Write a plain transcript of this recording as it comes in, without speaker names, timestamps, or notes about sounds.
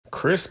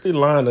Crispy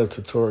lineup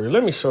tutorial.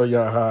 Let me show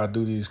y'all how I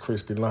do these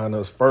crispy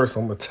lineups. First,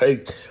 I'm gonna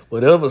take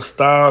whatever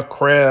style,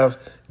 craft,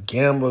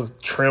 gamma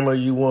trimmer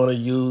you wanna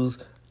use.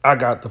 I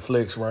got the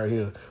flex right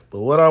here.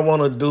 But what I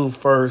wanna do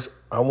first,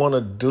 I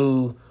wanna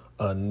do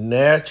a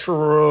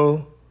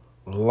natural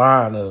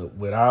lineup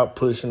without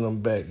pushing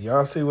them back.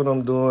 Y'all see what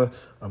I'm doing?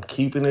 I'm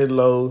keeping it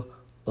low,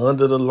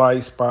 under the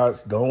light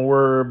spots. Don't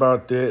worry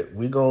about that.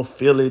 We gonna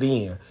fill it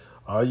in.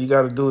 All you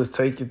gotta do is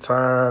take your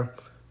time,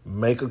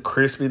 make a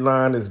crispy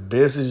line as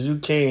best as you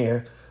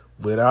can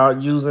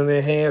without using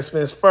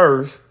enhancements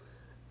first,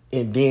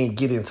 and then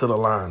get into the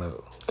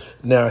lineup.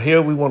 Now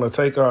here we want to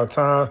take our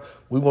time.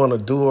 We want to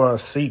do our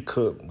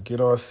C-cup, get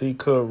our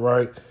C-cup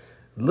right.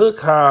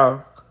 Look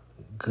how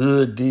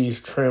good these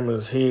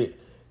trimmers hit.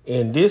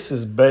 And this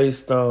is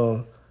based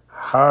on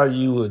how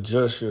you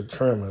adjust your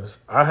trimmers.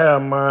 I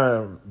have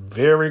mine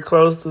very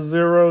close to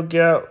zero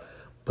gap,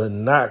 but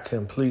not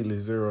completely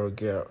zero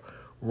gap.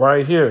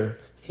 Right here,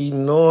 he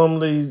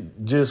normally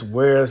just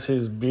wears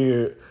his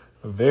beard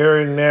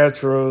very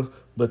natural,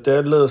 but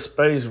that little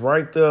space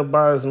right there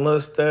by his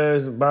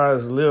mustache, by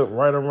his lip,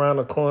 right around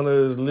the corner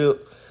of his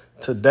lip,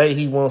 today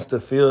he wants to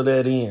fill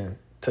that in.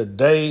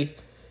 Today,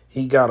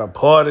 he got a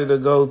party to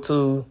go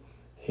to.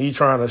 He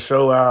trying to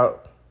show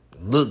out,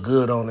 look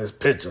good on his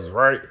pictures,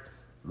 right?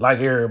 Like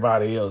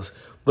everybody else.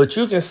 But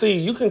you can see,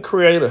 you can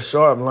create a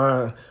sharp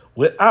line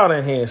without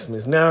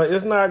enhancements. Now,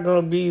 it's not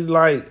going to be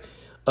like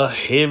a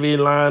heavy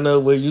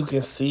lineup where you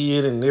can see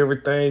it and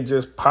everything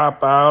just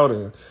pop out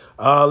and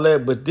all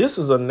that. But this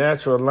is a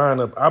natural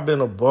lineup. I've been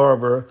a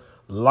barber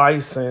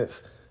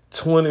licensed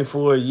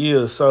 24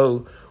 years.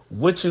 So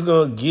what you're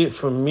going to get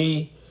from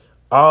me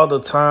all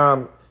the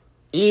time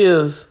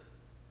is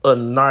a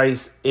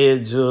nice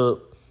edge up,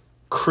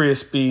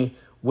 crispy,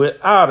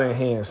 without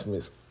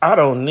enhancements. I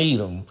don't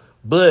need them.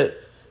 But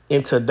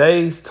in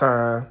today's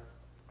time,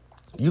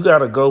 you got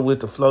to go with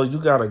the flow. You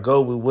got to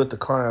go with what the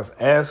clients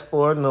ask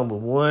for, number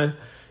one.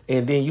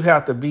 And then you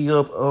have to be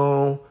up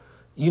on,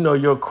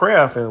 your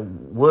craft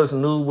and what's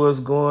new, what's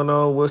going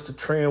on, what's the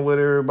trend, what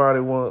everybody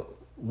want,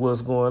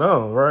 what's going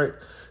on, right?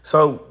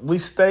 So we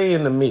stay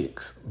in the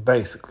mix,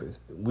 basically.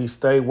 We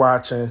stay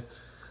watching,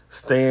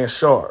 staying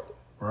sharp,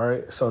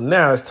 right? So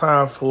now it's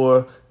time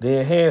for the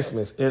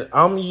enhancements. And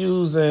I'm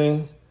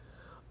using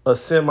a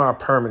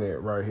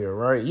semi-permanent right here,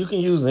 right? You can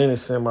use any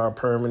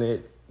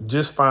semi-permanent.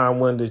 Just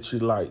find one that you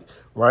like,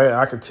 right?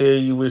 I can tell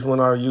you which one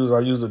I use. I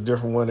use a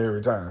different one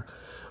every time.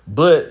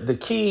 But the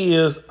key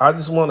is I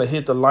just want to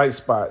hit the light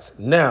spots.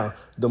 Now,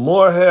 the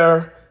more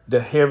hair,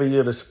 the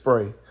heavier the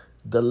spray.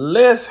 The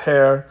less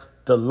hair,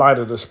 the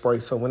lighter the spray.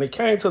 So when it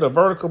came to the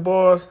vertical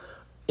bars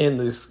in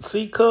the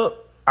C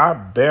cup, I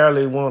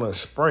barely want to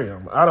spray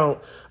them.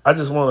 I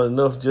just want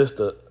enough just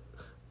to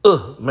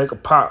make a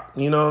pop.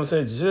 You know what I'm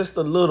saying? Just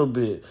a little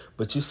bit.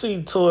 But you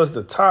see towards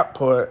the top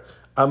part,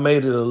 I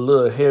made it a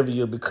little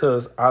heavier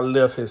because I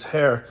left his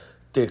hair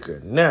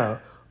thicker.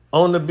 Now,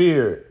 on the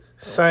beard,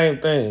 same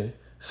thing.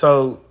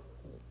 So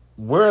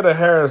where the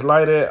hair is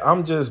light at,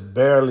 I'm just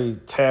barely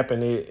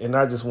tapping it, and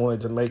I just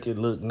wanted to make it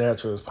look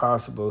natural as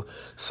possible.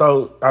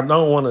 So I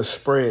don't want to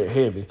spray it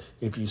heavy.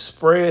 If you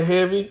spray it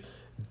heavy,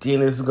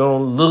 then it's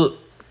going to look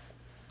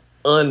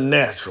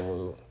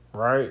unnatural,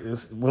 right?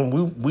 It's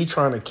when we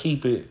trying to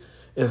keep it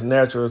as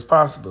natural as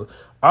possible.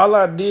 All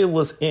I did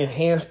was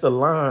enhance the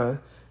line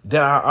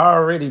that I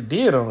already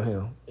did on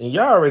him. And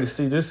y'all already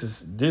see this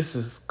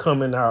is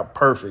coming out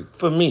perfect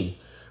for me,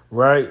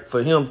 right?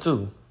 For him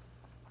too.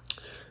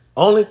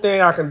 Only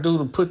thing I can do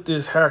to put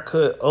this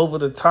haircut over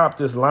the top,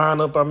 this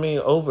lineup,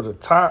 over the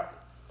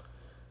top,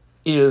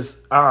 is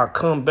I'll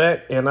come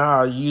back and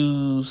I'll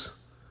use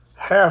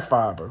hair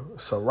fiber.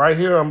 So right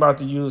here, I'm about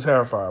to use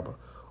hair fiber.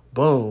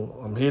 Boom,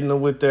 I'm hitting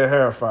them with that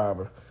hair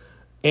fiber.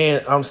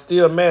 And I'm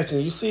still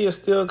matching. You see it's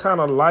still kind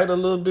of light a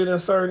little bit in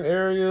certain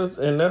areas,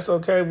 and that's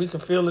okay. We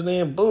can fill it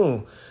in.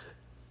 Boom.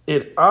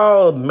 It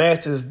all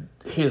matches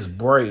his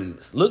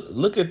braids.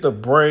 Look at the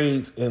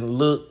braids and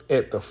look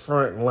at the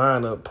front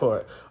lineup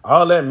part.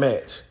 All that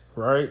match,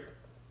 right?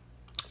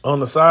 On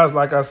the sides,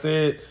 like I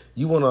said,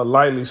 you want to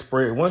lightly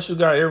spray it. Once you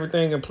got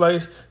everything in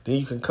place, then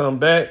you can come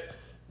back.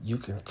 You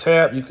can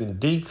tap. You can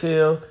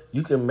detail.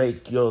 You can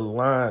make your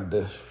line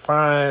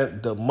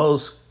define the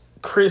most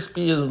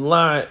crispiest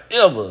line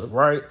ever,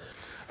 right?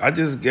 I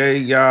just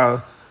gave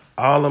y'all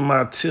all of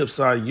my tips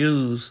I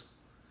use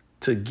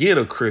to get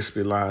a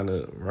crispy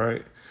lineup,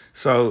 right?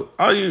 So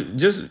you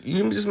just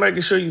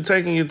making sure you're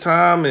taking your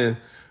time and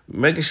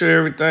making sure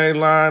everything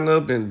line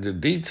up and the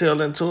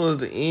detailing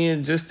towards the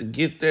end just to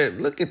get that.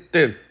 Look at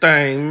that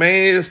thing,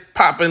 man. It's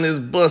popping, it's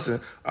busting.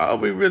 All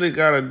we really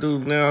gotta do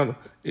now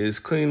is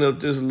clean up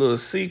this little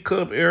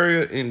C-cup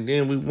area, and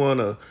then we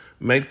wanna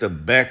make the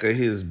back of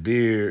his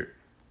beard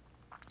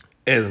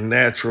as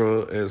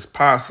natural as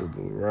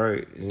possible,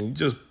 right? And you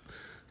just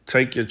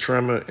take your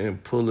trimmer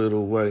and pull it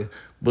away.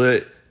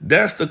 But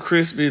that's the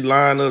crispy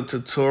lineup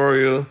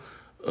tutorial.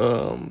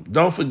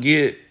 Don't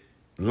forget,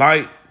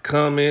 like,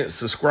 comment,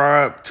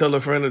 subscribe, tell a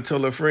friend to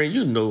tell a friend.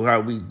 You know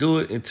how we do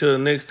it. Until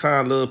next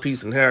time, love,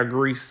 peace, and hair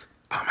grease.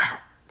 I'm out.